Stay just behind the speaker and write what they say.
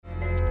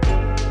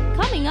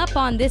Coming up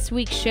on this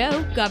week's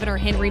show, Governor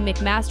Henry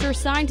McMaster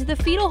signed the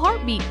fetal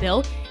heartbeat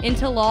bill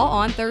into law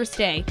on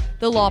Thursday.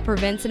 The law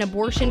prevents an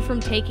abortion from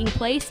taking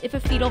place if a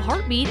fetal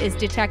heartbeat is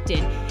detected.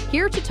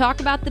 Here to talk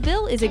about the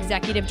bill is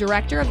Executive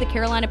Director of the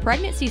Carolina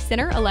Pregnancy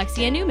Center,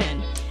 Alexia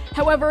Newman.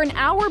 However, an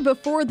hour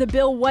before the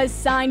bill was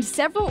signed,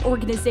 several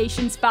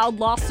organizations filed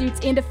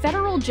lawsuits and a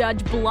federal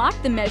judge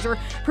blocked the measure,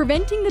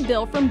 preventing the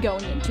bill from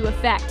going into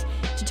effect.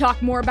 To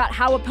talk more about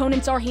how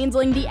opponents are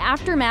handling the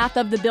aftermath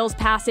of the bill's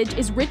passage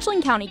is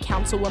Richland County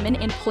Councilwoman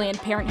and Planned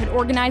Parenthood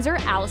organizer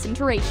Allison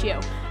Terratio.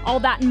 All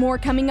that and more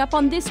coming up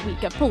on this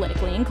week of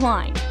Politically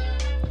Inclined.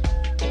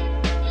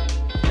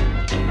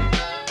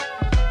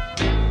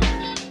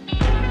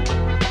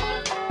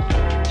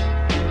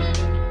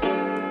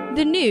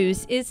 The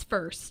news is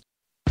first.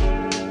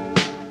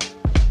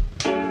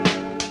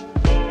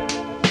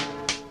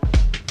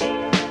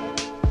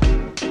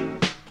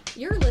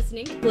 You're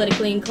listening to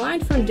Politically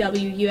Inclined from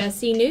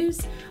WUSC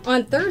News.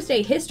 On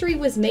Thursday, history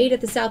was made at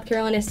the South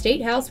Carolina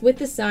State House with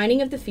the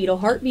signing of the fetal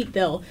heartbeat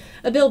bill,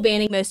 a bill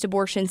banning most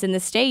abortions in the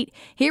state.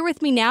 Here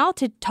with me now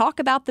to talk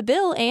about the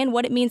bill and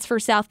what it means for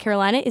South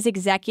Carolina is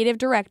Executive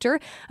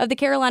Director of the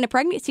Carolina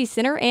Pregnancy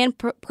Center and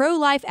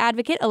pro-life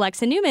advocate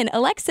Alexa Newman.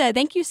 Alexa,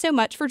 thank you so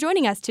much for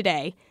joining us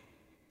today.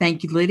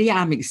 Thank you, Lydia.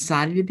 I'm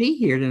excited to be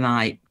here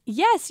tonight.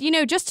 Yes,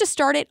 just to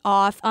start it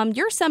off,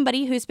 you're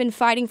somebody who's been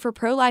fighting for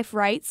pro-life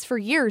rights for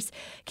years.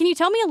 Can you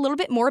tell me a little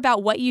bit more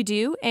about what you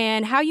do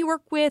and how you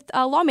work with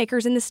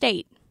lawmakers in the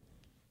state?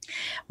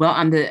 Well,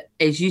 I'm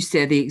as you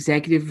said, the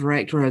executive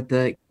director of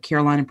the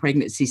Carolina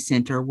Pregnancy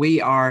Center.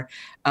 We are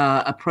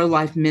a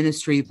pro-life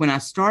ministry. When I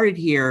started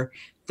here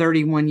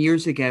 31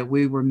 years ago,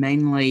 we were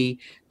mainly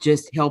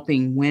just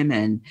helping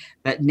women,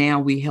 but now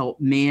we help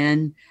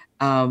men.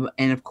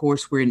 And of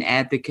course, we're an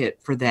advocate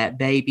for that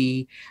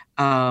baby.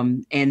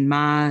 And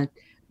my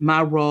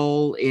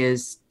role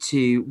is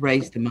to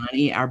raise the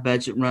money. Our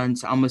budget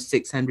runs almost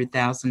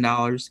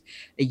 $600,000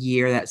 a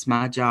year. That's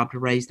my job, to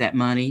raise that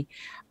money.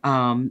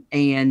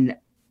 And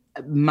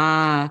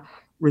my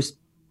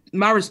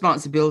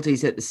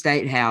responsibilities at the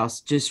State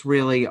House just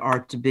really are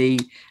to be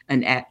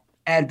an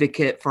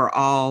advocate for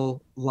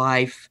all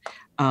life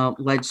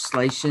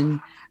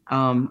legislation.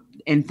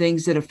 And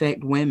things that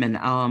affect women.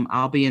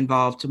 I'll be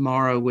involved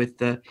tomorrow with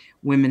the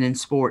Women in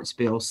Sports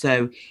bill.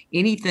 So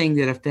anything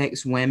that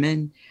affects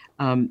women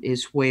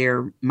is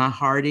where my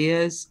heart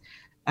is.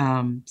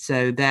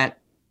 So that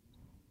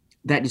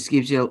just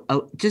gives you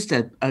a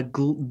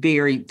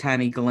very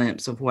tiny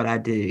glimpse of what I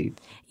do.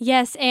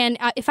 Yes, and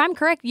if I'm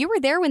correct, you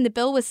were there when the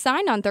bill was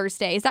signed on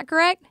Thursday. Is that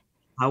correct?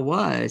 I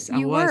was.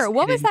 You were.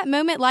 What was that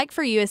moment like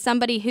for you as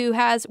somebody who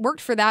has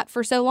worked for that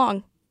for so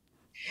long?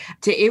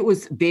 It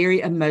was very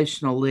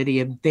emotional,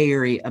 Lydia,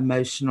 very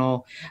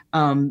emotional.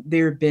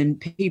 There have been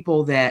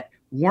people that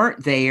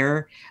weren't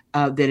there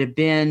that have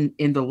been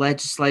in the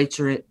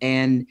legislature,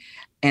 and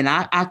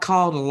I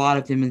called a lot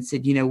of them and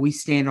said, we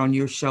stand on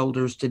your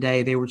shoulders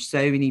today. There were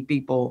so many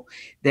people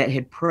that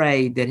had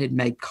prayed, that had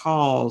made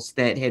calls,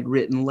 that had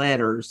written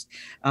letters,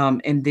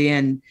 and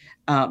then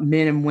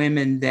men and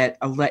women, that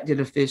elected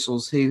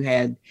officials who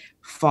had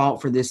fought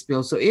for this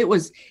bill. So it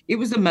was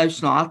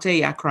emotional. I'll tell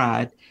you, I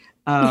cried.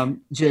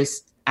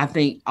 I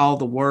think all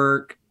the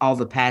work, all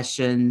the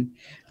passion,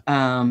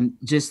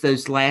 just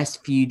those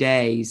last few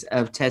days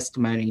of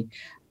testimony,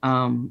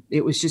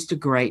 it was just a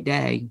great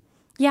day.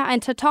 Yeah,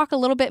 and to talk a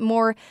little bit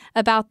more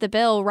about the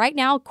bill, right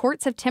now,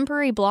 courts have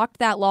temporarily blocked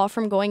that law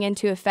from going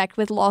into effect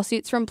with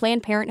lawsuits from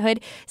Planned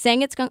Parenthood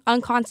saying it's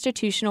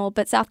unconstitutional,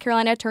 but South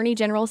Carolina Attorney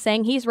General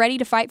saying he's ready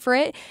to fight for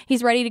it.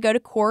 He's ready to go to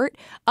court.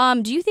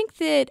 Do you think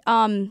that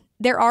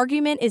their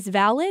argument is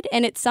valid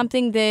and it's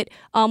something that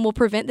will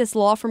prevent this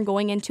law from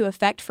going into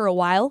effect for a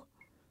while?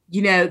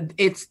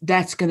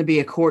 That's going to be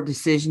a court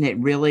decision. It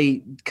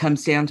really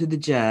comes down to the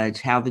judge,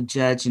 how the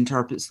judge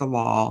interprets the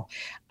law.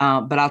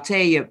 But I'll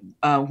tell you,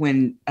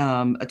 when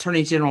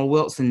Attorney General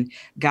Wilson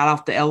got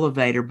off the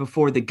elevator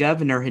before the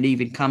governor had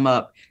even come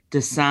up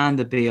to sign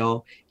the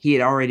bill, he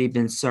had already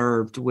been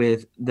served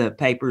with the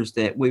papers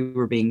that we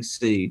were being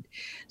sued.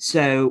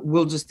 So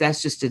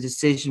that's just a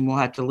decision. We'll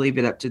have to leave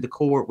it up to the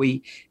court.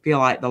 We feel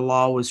like the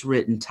law was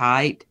written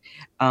tight.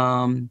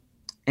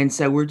 And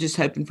so we're just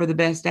hoping for the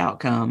best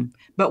outcome.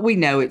 But we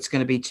know it's going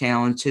to be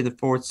challenged to the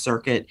Fourth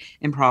Circuit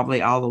and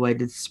probably all the way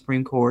to the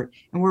Supreme Court.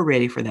 And we're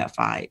ready for that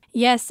fight.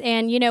 Yes.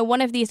 And, one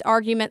of these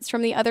arguments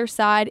from the other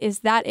side is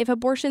that if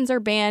abortions are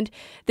banned,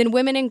 then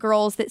women and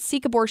girls that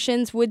seek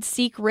abortions would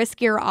seek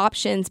riskier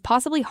options,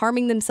 possibly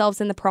harming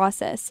themselves in the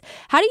process.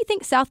 How do you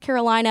think South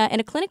Carolina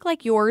and a clinic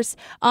like yours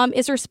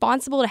is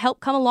responsible to help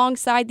come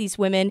alongside these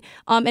women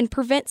and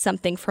prevent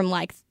something from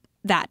like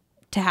that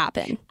to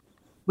happen?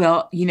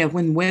 Well,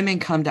 when women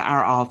come to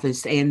our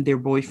office and their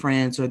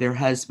boyfriends or their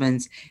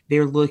husbands,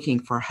 they're looking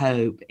for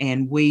hope.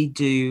 And we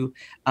do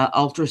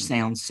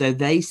ultrasounds. So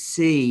they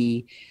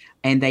see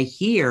and they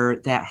hear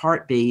that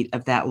heartbeat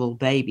of that little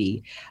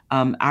baby.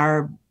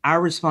 Our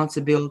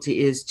responsibility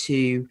is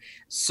to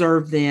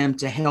serve them,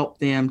 to help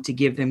them, to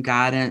give them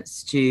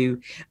guidance, to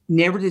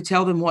never to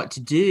tell them what to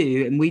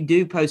do. And we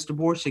do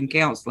post-abortion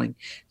counseling.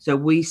 So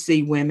we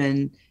see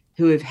women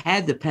who have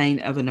had the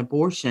pain of an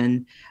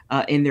abortion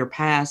in their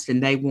past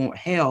and they want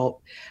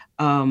help.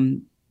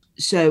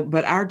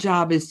 But our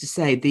job is to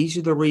say, these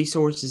are the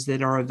resources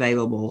that are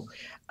available,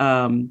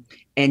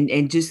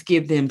 and just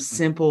give them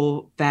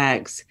simple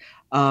facts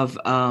of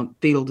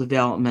fetal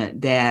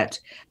development, that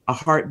a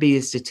heartbeat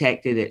is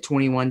detected at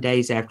 21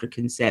 days after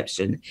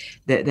conception,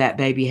 that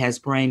baby has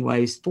brain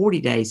waves 40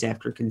 days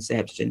after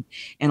conception.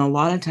 And a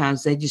lot of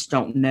times they just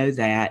don't know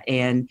that.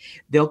 And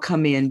they'll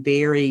come in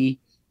very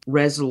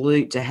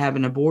resolute to have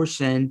an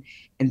abortion,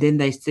 and then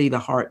they see the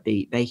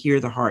heartbeat, they hear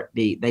the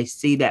heartbeat, they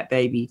see that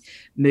baby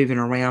moving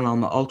around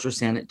on the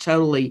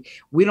ultrasound.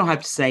 We don't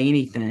have to say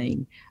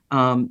anything.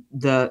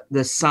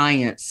 The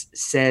science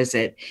says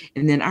it.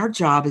 And then our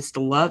job is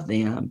to love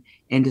them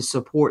and to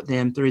support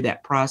them through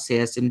that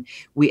process. And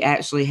we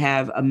actually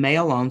have a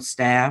male on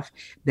staff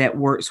that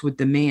works with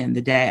the men,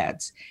 the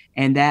dads.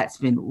 And that's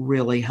been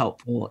really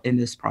helpful in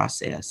this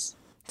process.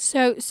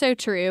 So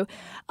true.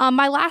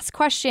 My last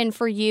question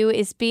for you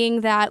is, being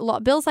that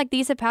bills like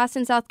these have passed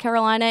in South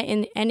Carolina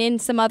and in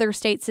some other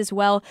states as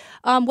well,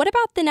 what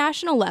about the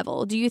national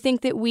level? Do you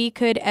think that we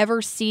could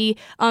ever see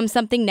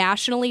something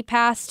nationally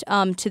passed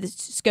to the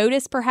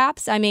SCOTUS,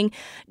 perhaps? I mean,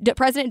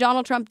 President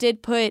Donald Trump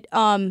did put,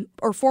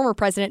 or former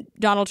President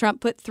Donald Trump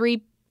put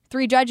three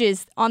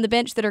judges on the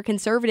bench that are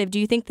conservative.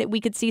 Do you think that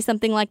we could see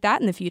something like that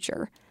in the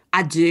future?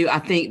 I do. I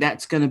think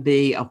that's going to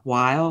be a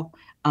while.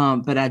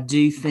 But I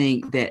do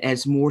think that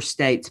as more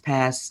states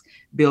pass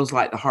bills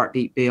like the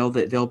heartbeat bill,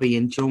 that they'll be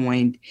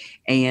enjoined,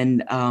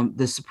 and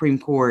the Supreme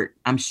Court,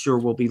 I'm sure,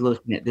 will be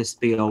looking at this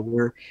bill.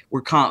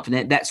 We're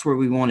confident that's where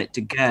we want it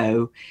to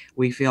go.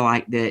 We feel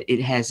like that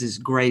it has its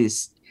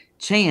greatest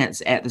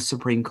chance at the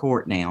Supreme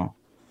Court now.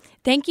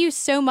 Thank you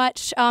so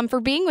much for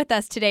being with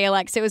us today,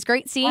 Alexa. It was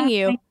great seeing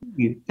you.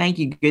 Thank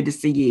you. Good to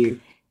see you.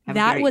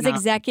 That was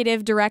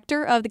Executive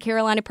Director of the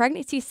Carolina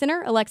Pregnancy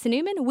Center, Alexa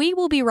Newman. We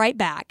will be right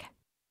back.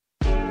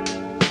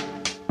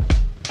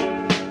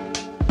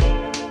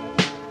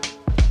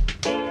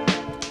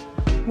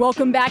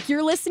 Welcome back.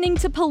 You're listening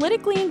to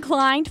Politically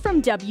Inclined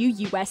from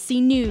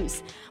WUSC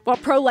News. While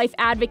pro-life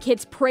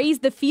advocates praise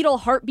the fetal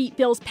heartbeat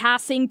bill's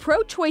passing,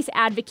 pro-choice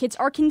advocates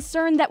are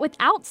concerned that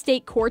without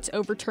state courts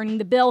overturning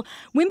the bill,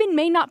 women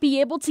may not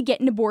be able to get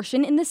an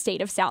abortion in the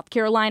state of South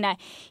Carolina.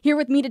 Here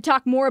with me to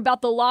talk more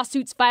about the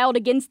lawsuits filed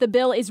against the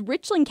bill is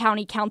Richland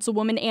County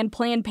Councilwoman and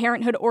Planned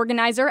Parenthood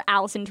organizer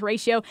Allison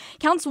Terratio.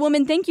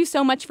 Councilwoman, thank you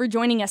so much for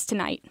joining us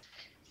tonight.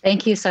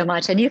 Thank you so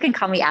much. And you can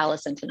call me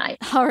Allison tonight.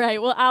 All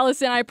right. Well,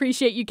 Allison, I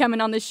appreciate you coming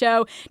on the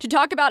show to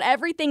talk about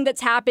everything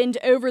that's happened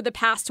over the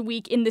past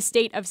week in the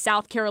state of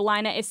South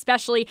Carolina,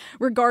 especially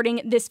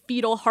regarding this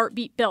fetal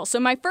heartbeat bill. So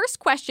my first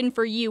question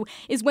for you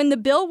is, when the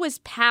bill was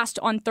passed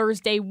on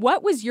Thursday,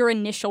 what was your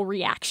initial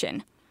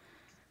reaction?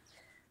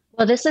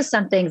 Well, this is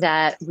something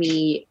that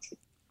we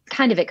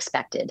kind of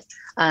expected.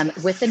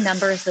 With the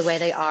numbers the way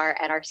they are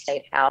at our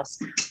state house,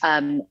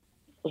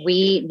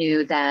 we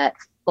knew that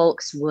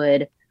folks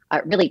would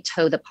really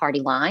toe the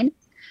party line.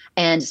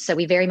 And so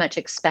we very much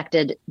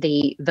expected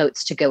the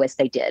votes to go as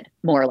they did,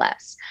 more or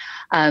less.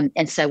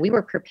 And so we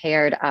were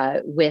prepared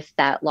with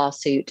that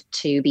lawsuit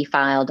to be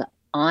filed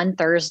on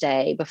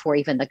Thursday before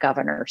even the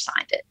governor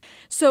signed it.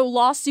 So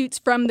lawsuits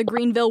from the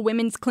Greenville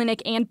Women's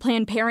Clinic and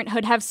Planned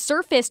Parenthood have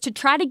surfaced to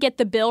try to get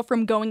the bill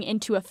from going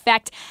into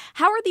effect.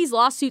 How are these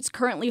lawsuits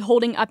currently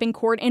holding up in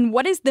court, and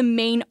what is the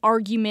main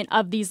argument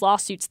of these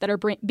lawsuits that are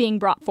being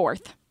brought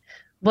forth?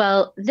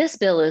 Well, this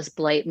bill is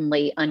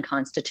blatantly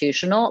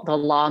unconstitutional. The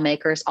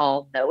lawmakers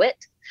all know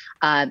it,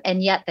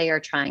 and yet they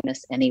are trying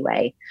this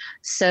anyway.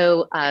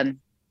 So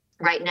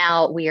right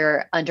now we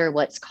are under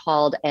what's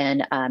called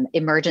an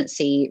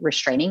emergency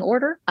restraining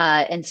order.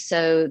 And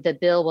so the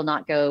bill it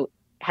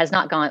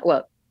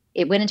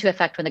went into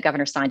effect when the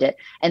governor signed it.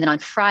 And then on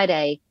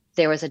Friday,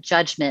 there was a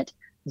judgment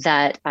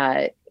that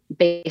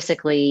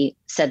basically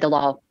said the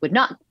law would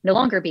no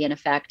longer be in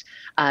effect.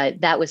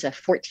 That was a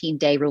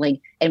 14-day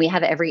ruling, and we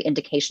have every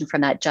indication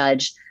from that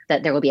judge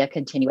that there will be a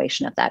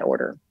continuation of that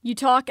order. You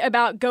talk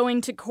about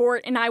going to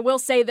court, and I will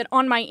say that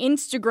on my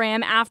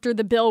Instagram after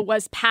the bill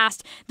was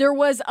passed, there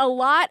was a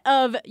lot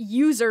of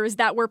users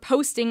that were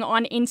posting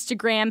on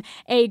Instagram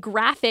a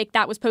graphic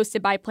that was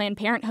posted by Planned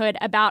Parenthood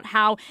about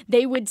how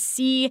they would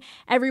see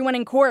everyone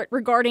in court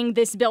regarding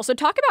this bill. So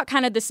talk about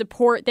kind of the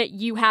support that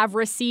you have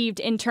received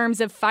in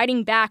terms of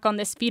fighting back on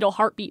this fetal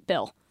heartbeat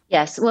bill.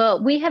 Yes.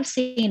 Well, we have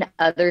seen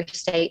other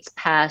states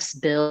pass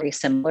bills very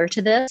similar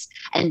to this,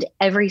 and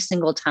every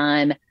single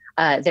time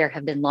there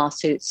have been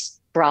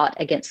lawsuits brought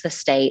against the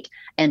state,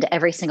 and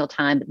every single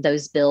time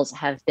those bills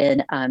have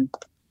been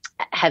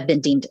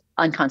deemed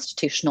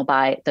unconstitutional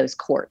by those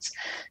courts.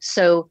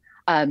 So,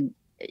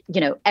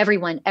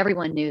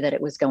 everyone knew that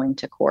it was going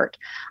to court,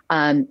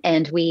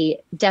 and we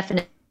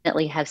definitely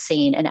definitely have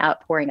seen an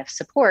outpouring of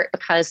support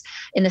because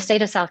in the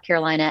state of South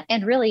Carolina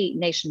and really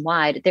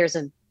nationwide, there's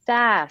a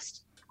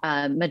vast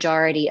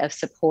majority of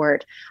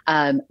support,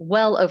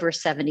 well over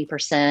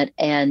 70%.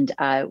 And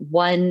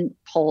one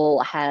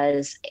poll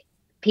has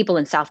people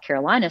in South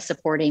Carolina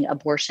supporting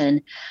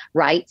abortion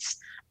rights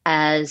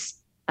as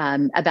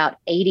about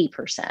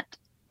 80%.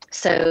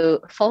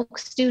 So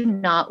folks do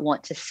not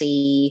want to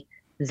see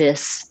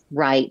this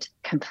right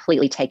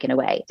completely taken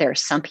away. There are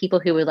some people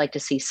who would like to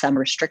see some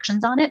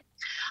restrictions on it,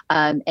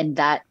 and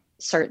that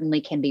certainly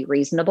can be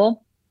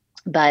reasonable.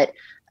 But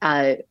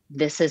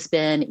this has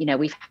been,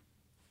 we've had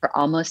for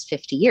almost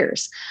 50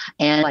 years,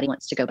 and nobody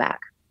wants to go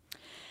back.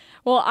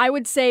 Well, I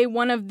would say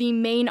one of the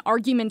main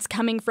arguments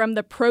coming from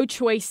the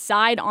pro-choice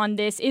side on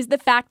this is the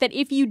fact that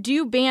if you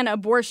do ban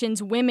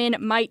abortions, women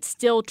might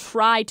still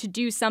try to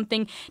do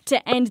something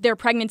to end their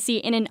pregnancy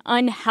in an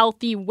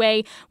unhealthy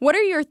way. What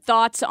are your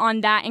thoughts on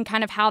that and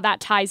kind of how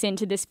that ties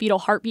into this fetal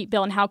heartbeat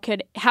bill and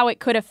how it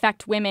could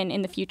affect women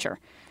in the future?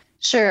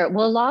 Sure.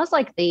 Well, laws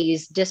like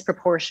these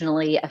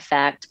disproportionately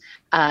affect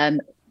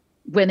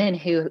women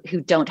who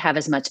don't have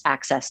as much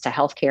access to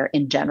healthcare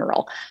in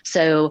general.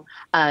 So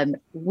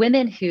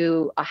women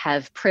who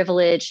have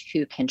privilege,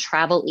 who can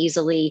travel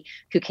easily,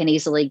 who can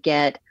easily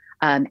get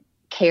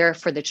care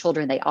for the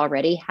children they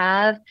already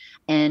have,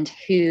 and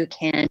who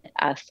can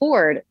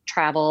afford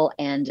travel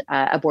and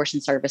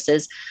abortion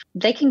services,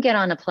 they can get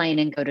on a plane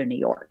and go to New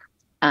York.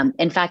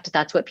 In fact,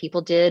 that's what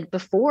people did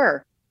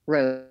before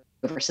Roe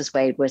versus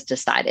Wade was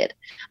decided.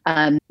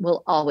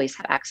 Will always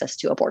have access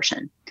to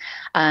abortion.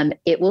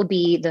 It will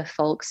be the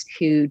folks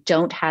who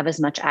don't have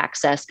as much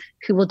access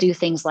who will do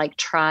things like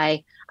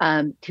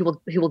who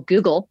will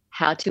Google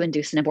how to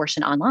induce an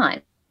abortion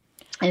online.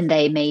 And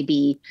they may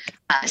be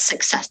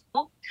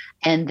successful,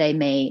 and they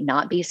may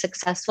not be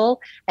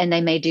successful, and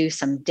they may do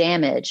some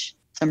damage,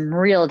 some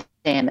real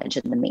damage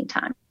in the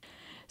meantime.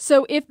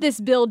 So if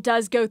this bill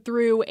does go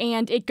through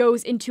and it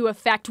goes into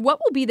effect, what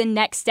will be the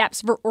next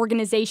steps for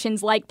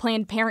organizations like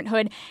Planned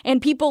Parenthood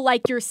and people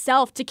like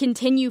yourself to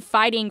continue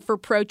fighting for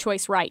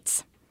pro-choice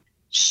rights?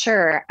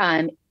 Sure.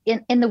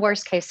 In the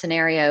worst case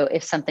scenario,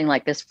 if something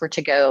like this were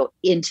to go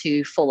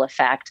into full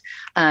effect,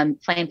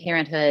 Planned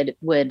Parenthood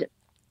would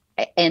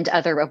and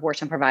other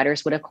abortion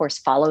providers would, of course,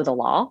 follow the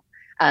law.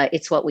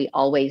 It's what we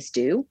always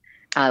do.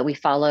 We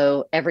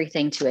follow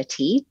everything to a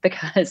T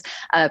because,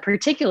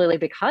 particularly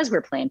because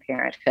we're Planned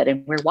Parenthood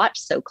and we're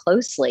watched so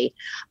closely,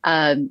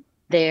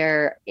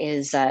 there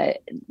is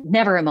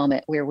never a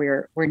moment where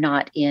we're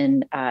not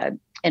in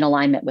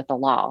alignment with the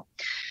law.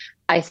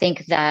 I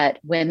think that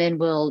women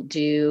will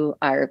do,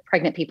 or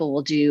pregnant people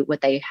will do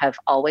what they have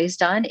always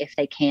done if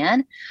they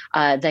can.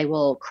 They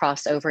will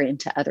cross over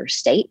into other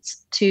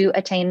states to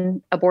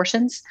attain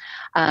abortions.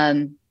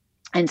 And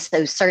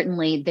so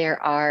certainly there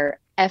are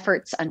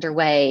efforts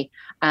underway.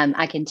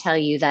 I can tell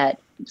you that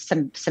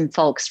some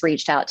folks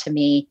reached out to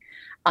me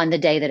on the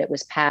day that it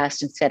was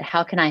passed and said,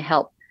 how can I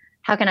help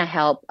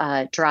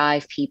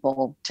drive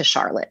people to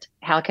Charlotte?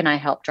 How can I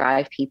help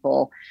drive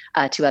people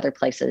to other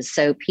places?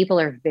 So people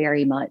are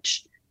very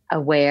much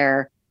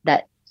aware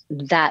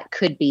that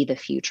could be the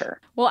future.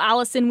 Well,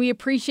 Allison, we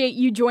appreciate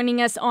you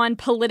joining us on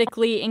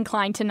Politically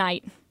Inclined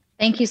tonight.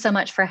 Thank you so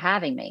much for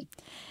having me.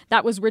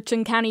 That was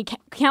Richland County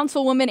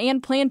Councilwoman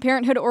and Planned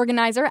Parenthood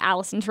organizer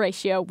Allison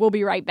Terratio. We'll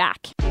be right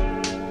back.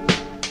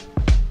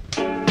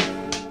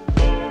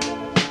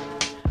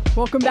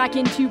 Welcome back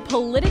into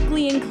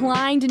Politically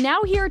Inclined.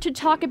 Now here to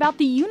talk about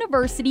the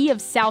University of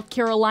South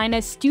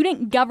Carolina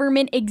Student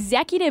Government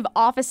Executive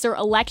Officer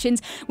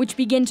elections, which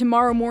begin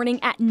tomorrow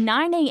morning at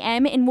 9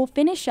 a.m. and will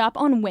finish up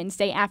on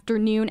Wednesday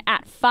afternoon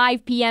at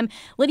 5 p.m.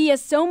 Lydia,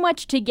 so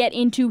much to get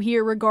into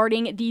here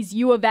regarding these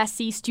U of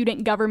SC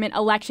student government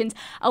elections.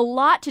 A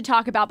lot to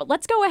talk about, but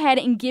let's go ahead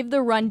and give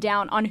the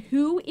rundown on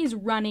who is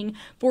running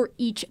for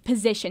each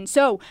position.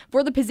 So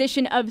for the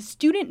position of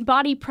student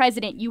body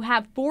president, you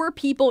have 4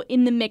 people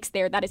in the mix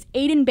there. That is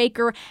Aiden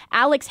Baker,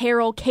 Alex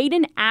Harrell,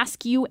 Caden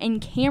Askew,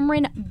 and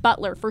Cameron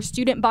Butler. For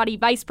student body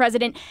vice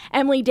president,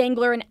 Emily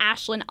Dangler and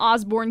Ashlyn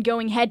Osborne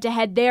going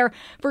head-to-head there.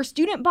 For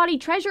student body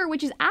treasurer,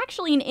 which is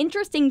actually an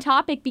interesting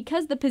topic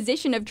because the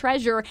position of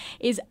treasurer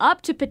is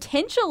up to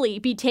potentially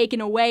be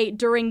taken away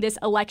during this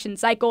election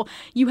cycle,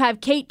 you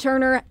have Kate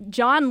Turner,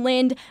 John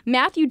Lind,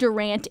 Matthew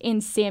Durant,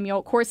 and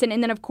Samuel Corson.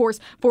 And then, of course,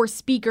 for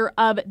speaker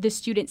of the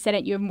Student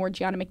Senate, you have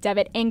Morgiana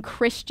McDevitt and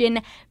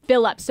Christian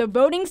Phillips. So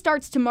voting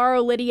starts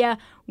tomorrow, Lydia.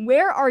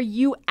 Where are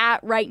you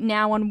at right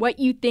now on what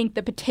you think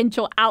the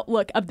potential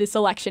outlook of this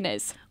election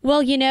is?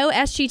 Well,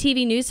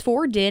 SGTV News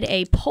 4 did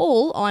a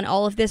poll on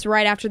all of this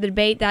right after the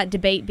debate, that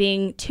debate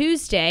being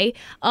Tuesday.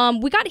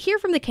 We got to hear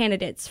from the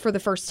candidates for the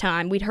first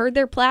time. We'd heard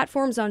their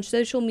platforms on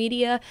social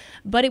media,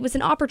 but it was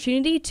an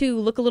opportunity to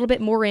look a little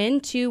bit more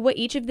into what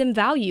each of them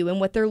value and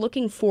what they're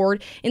looking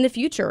forward in the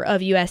future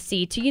of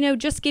USC. To,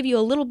 just give you a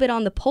little bit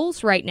on the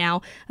polls right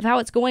now of how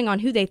it's going on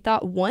who they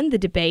thought won the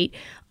debate.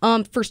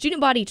 For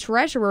student body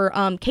treasurer,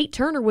 Kate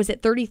Turner was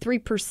at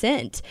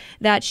 33%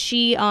 that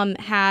she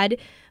had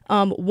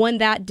won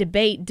that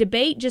debate.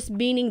 Debate just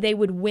meaning they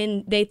would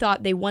win. They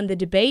thought they won the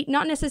debate,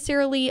 not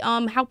necessarily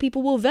how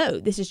people will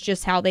vote. This is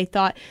just how they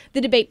thought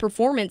the debate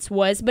performance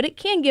was, but it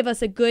can give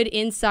us a good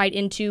insight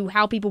into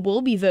how people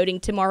will be voting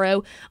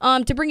tomorrow.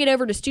 To bring it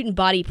over to student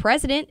body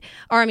vice president,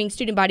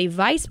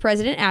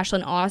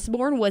 Ashlyn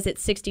Osborne was at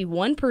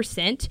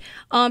 61%.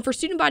 For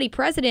student body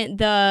president,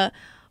 the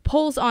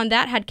polls on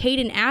that had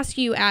Caden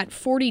Askew at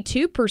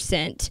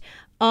 42%.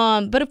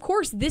 But of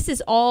course, this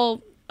is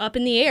all up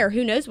in the air.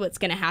 Who knows what's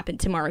going to happen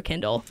tomorrow,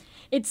 Kendall?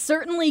 It's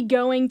certainly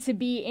going to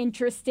be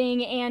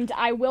interesting, and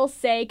I will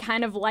say,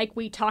 kind of like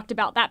we talked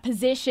about, that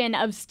position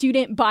of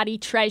student body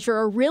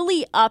treasurer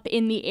really up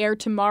in the air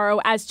tomorrow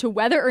as to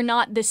whether or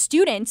not the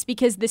students,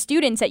 because the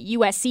students at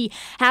USC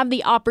have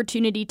the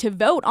opportunity to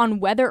vote on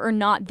whether or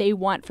not they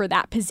want for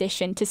that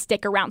position to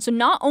stick around. So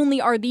not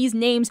only are these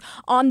names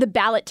on the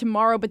ballot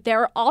tomorrow, but there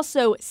are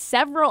also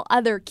several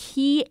other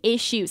key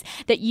issues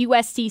that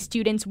USC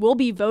students will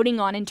be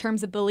voting on in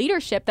terms of the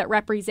leadership that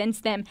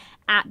represents them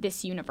at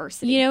this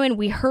university. And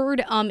we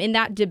heard in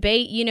that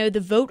debate, the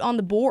vote on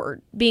the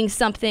board being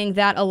something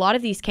that a lot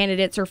of these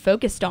candidates are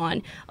focused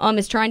on,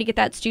 is trying to get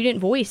that student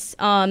voice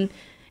and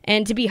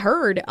to be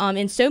heard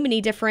in so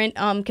many different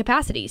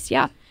capacities.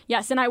 Yeah.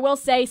 Yes, and I will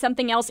say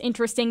something else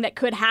interesting that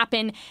could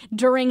happen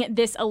during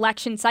this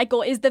election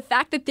cycle is the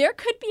fact that there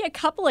could be a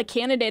couple of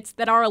candidates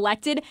that are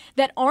elected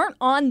that aren't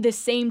on the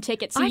same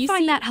ticket. So I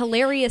find that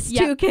hilarious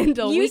too,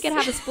 Kendall. We could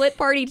have a split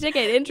party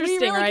ticket. Interesting,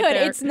 we really right could.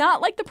 there. It's not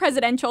like the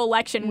presidential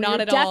election. Not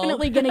We're at all.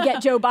 definitely going to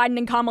get Joe Biden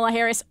and Kamala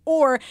Harris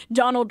or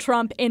Donald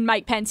Trump and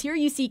Mike Pence. Here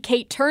you see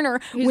Kate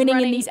Turner winning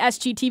in these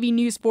SGTV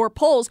News 4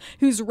 polls,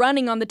 who's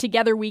running on the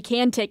Together We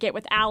Can ticket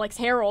with Alex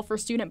Harrell for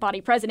student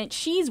body president.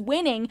 She's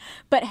winning,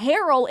 but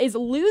Harrell is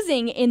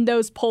losing in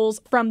those polls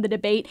from the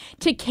debate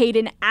to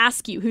Caden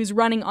Askew, who's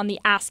running on the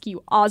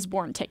Askew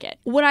Osborne ticket.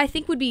 What I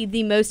think would be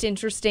the most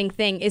interesting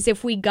thing is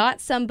if we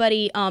got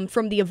somebody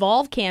from the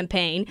Evolve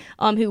campaign,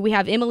 who we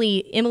have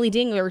Emily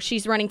Dingler,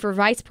 she's running for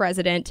vice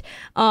president.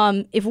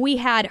 If we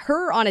had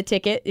her on a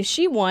ticket, if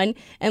she won,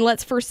 and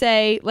let's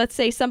say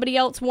somebody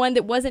else won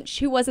who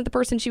wasn't the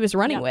person she was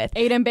running with.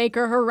 Aiden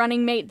Baker, her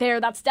running mate there.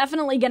 That's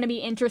definitely going to be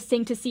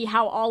interesting to see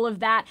how all of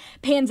that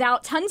pans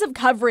out. Tons of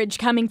coverage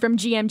coming from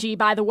GMG,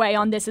 by the way,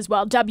 on this as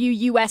well.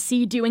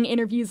 WUSC doing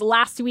interviews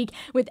last week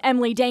with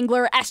Emily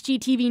Dangler,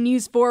 SGTV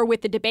News 4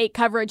 with the debate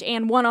coverage,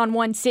 and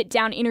one-on-one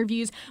sit-down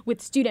interviews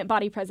with student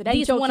body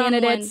presidential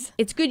candidates.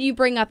 It's good you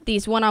bring up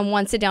these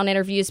one-on-one sit-down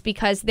interviews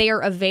because they are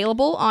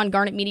available on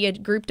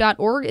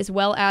garnetmediagroup.org as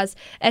well as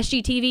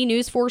SGTV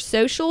News 4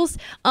 socials.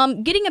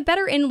 Getting a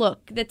better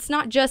in-look that's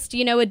not just,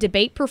 a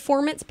debate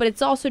performance, but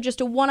it's also just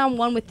a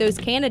one-on-one with those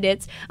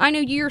candidates. I know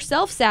you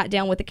yourself sat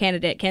down with a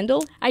candidate,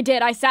 Kendall. I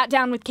did. I sat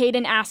down with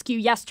Caden Askew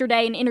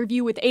yesterday, an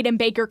interview with Aiden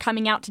Baker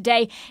coming out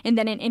today, and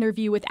then an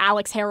interview with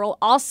Alex Harrell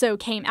also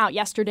came out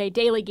yesterday.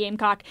 Daily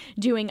Gamecock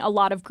doing a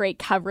lot of great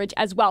coverage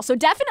as well. So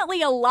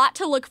definitely a lot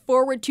to look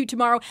forward to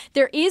tomorrow.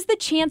 There is the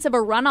chance of a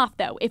runoff,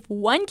 though. If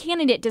one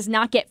candidate does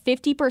not get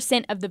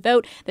 50% of the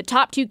vote, the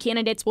top two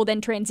candidates will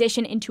then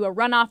transition into a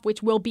runoff,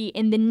 which will be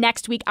in the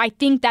next week. I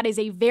think that is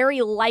a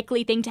very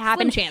likely thing to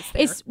happen. Slim chance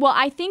there.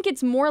 I think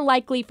it's more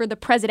likely for the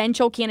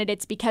presidential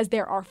candidates because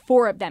there are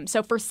 4 of them.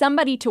 So for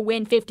somebody to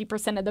win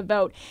 50% of the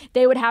vote,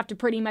 they would have to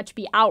pretty much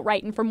be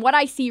outright. And from what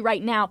I see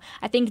right now,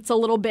 I think it's a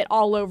little bit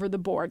all over the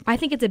board. I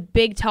think it's a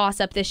big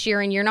toss-up this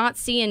year, and you're not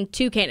seeing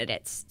 2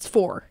 candidates. It's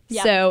 4.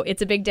 Yeah. So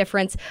it's a big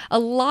difference. A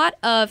lot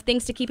of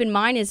things to keep in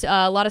mind is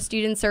a lot of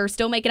students are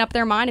still making up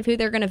their mind of who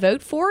they're going to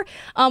vote for.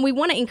 We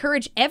want to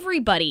encourage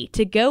everybody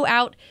to go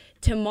out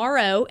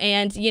tomorrow,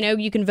 and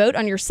you can vote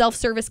on your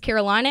Self-Service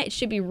Carolina. It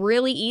should be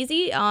really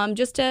easy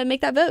just to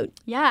make that vote.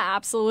 Yeah,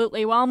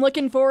 absolutely. Well, I'm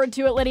looking forward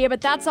to it, Lydia, but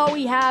that's all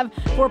we have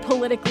for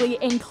Politically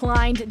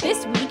Inclined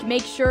this week.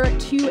 Make sure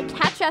to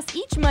catch us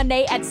each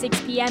Monday at 6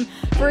 p.m.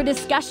 for a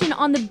discussion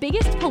on the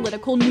biggest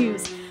political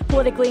news.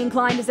 Politically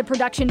Inclined is a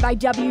production by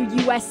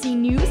WUSC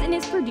News and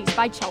is produced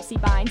by Chelsea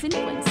Bynes and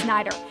Flynn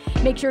Snyder.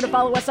 Make sure to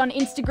follow us on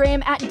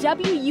Instagram at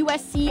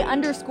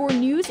WUSC_news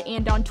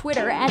and on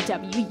Twitter at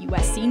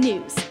WUSC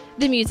News.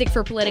 The music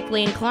for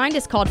Politically Inclined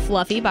is called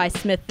Fluffy by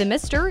Smith the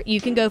Mister.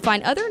 You can go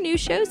find other news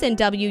shows and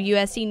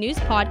WUSC News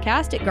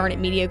podcast at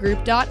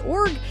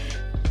garnetmediagroup.org.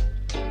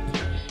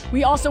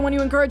 We also want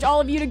to encourage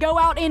all of you to go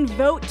out and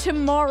vote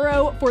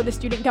tomorrow for the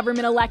student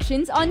government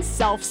elections on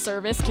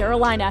Self-Service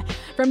Carolina.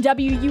 From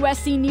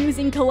WUSC News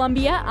in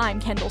Columbia,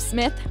 I'm Kendall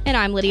Smith. And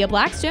I'm Lydia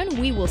Blackstone.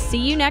 We will see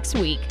you next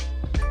week.